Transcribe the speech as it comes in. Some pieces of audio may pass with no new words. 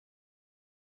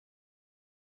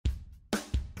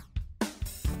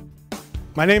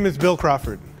My name is Bill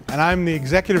Crawford, and I'm the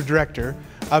Executive Director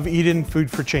of Eden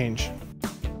Food for Change.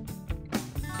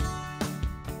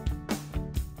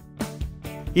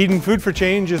 Eden Food for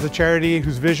Change is a charity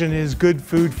whose vision is good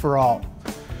food for all.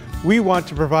 We want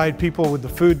to provide people with the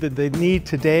food that they need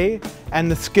today and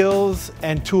the skills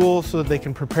and tools so that they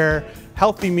can prepare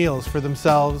healthy meals for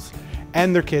themselves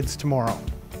and their kids tomorrow.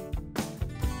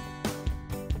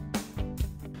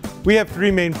 We have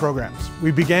three main programs.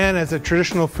 We began as a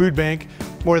traditional food bank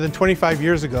more than 25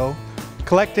 years ago,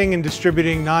 collecting and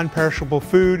distributing non-perishable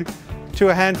food to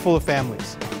a handful of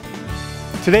families.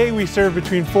 Today we serve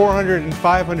between 400 and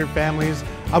 500 families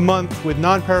a month with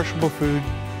non-perishable food,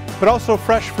 but also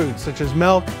fresh food such as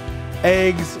milk,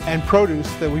 eggs, and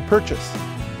produce that we purchase.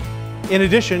 In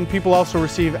addition, people also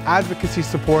receive advocacy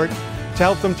support to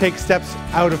help them take steps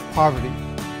out of poverty.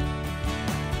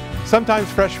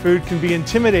 Sometimes fresh food can be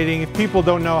intimidating if people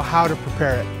don't know how to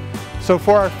prepare it. So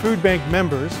for our food bank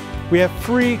members, we have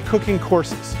free cooking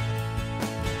courses.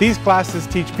 These classes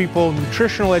teach people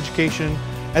nutritional education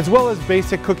as well as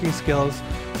basic cooking skills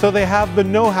so they have the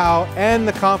know-how and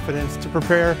the confidence to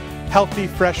prepare healthy,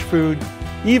 fresh food,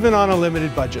 even on a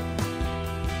limited budget.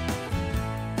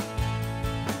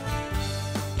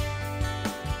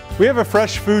 We have a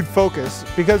fresh food focus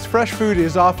because fresh food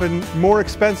is often more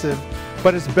expensive,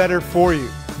 but it's better for you.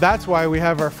 That's why we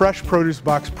have our Fresh Produce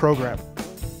Box program.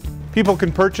 People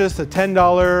can purchase a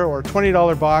 $10 or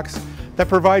 $20 box that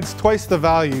provides twice the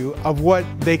value of what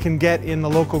they can get in the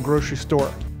local grocery store.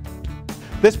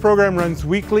 This program runs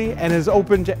weekly and is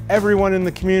open to everyone in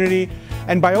the community,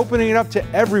 and by opening it up to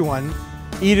everyone,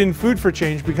 Eden Food for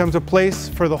Change becomes a place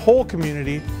for the whole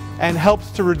community and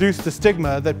helps to reduce the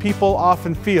stigma that people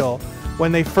often feel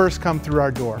when they first come through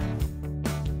our door.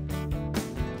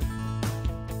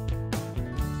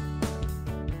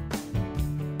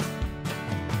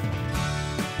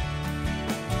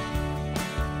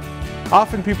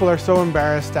 Often people are so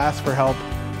embarrassed to ask for help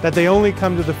that they only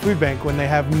come to the food bank when they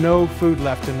have no food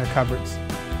left in their cupboards.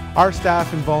 Our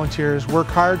staff and volunteers work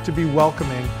hard to be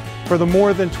welcoming for the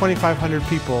more than 2,500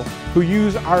 people who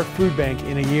use our food bank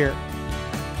in a year.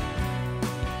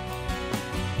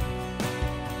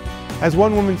 As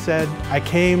one woman said, "I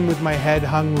came with my head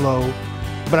hung low,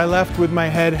 but I left with my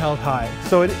head held high."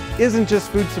 So it isn't just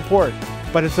food support,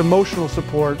 but it's emotional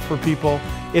support for people.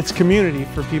 It's community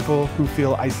for people who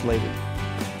feel isolated.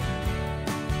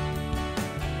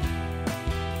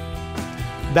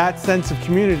 That sense of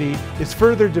community is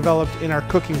further developed in our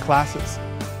cooking classes.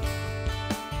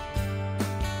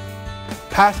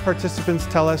 Past participants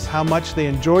tell us how much they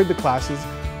enjoyed the classes,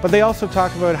 but they also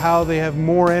talk about how they have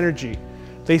more energy,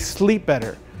 they sleep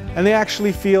better, and they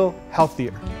actually feel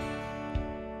healthier.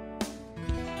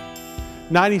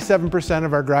 97%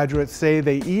 of our graduates say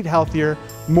they eat healthier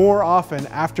more often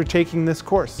after taking this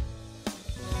course.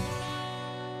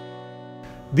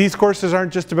 These courses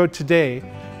aren't just about today,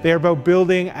 they are about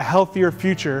building a healthier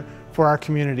future for our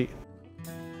community.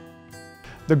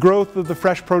 The growth of the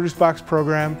Fresh Produce Box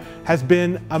program has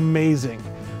been amazing.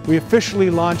 We officially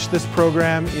launched this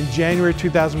program in January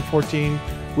 2014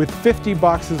 with 50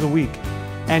 boxes a week,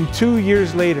 and 2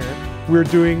 years later, we're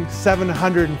doing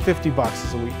 750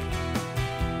 boxes a week.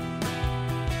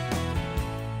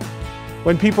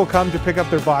 When people come to pick up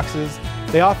their boxes,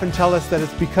 they often tell us that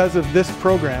it's because of this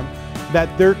program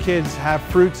that their kids have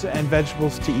fruits and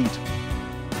vegetables to eat.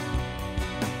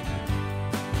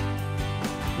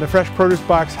 The Fresh Produce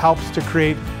Box helps to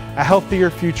create a healthier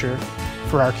future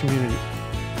for our community.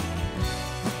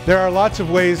 There are lots of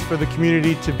ways for the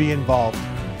community to be involved.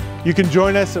 You can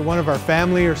join us at one of our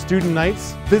family or student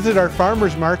nights, visit our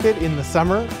farmers market in the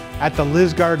summer at the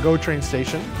Lisgar GO train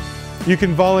station. You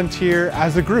can volunteer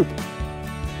as a group.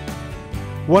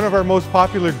 One of our most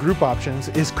popular group options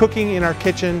is cooking in our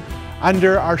kitchen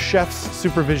under our chef's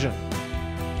supervision.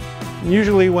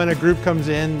 Usually when a group comes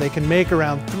in, they can make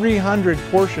around 300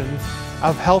 portions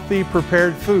of healthy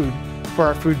prepared food for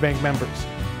our food bank members.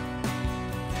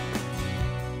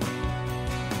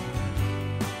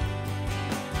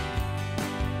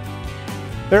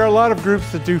 There are a lot of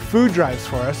groups that do food drives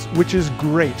for us, which is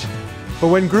great. But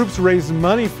when groups raise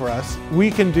money for us, we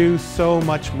can do so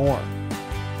much more.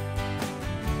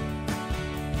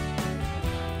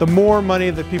 The more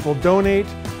money that people donate,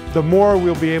 the more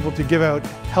we'll be able to give out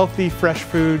healthy, fresh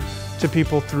food to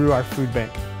people through our food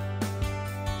bank.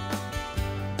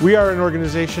 We are an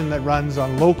organization that runs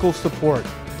on local support.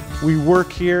 We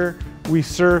work here, we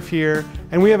serve here,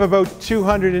 and we have about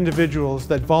 200 individuals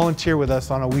that volunteer with us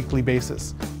on a weekly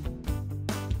basis.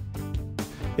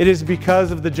 It is because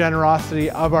of the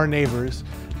generosity of our neighbors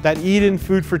that Eden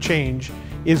Food for Change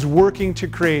is working to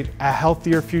create a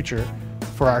healthier future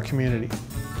for our community.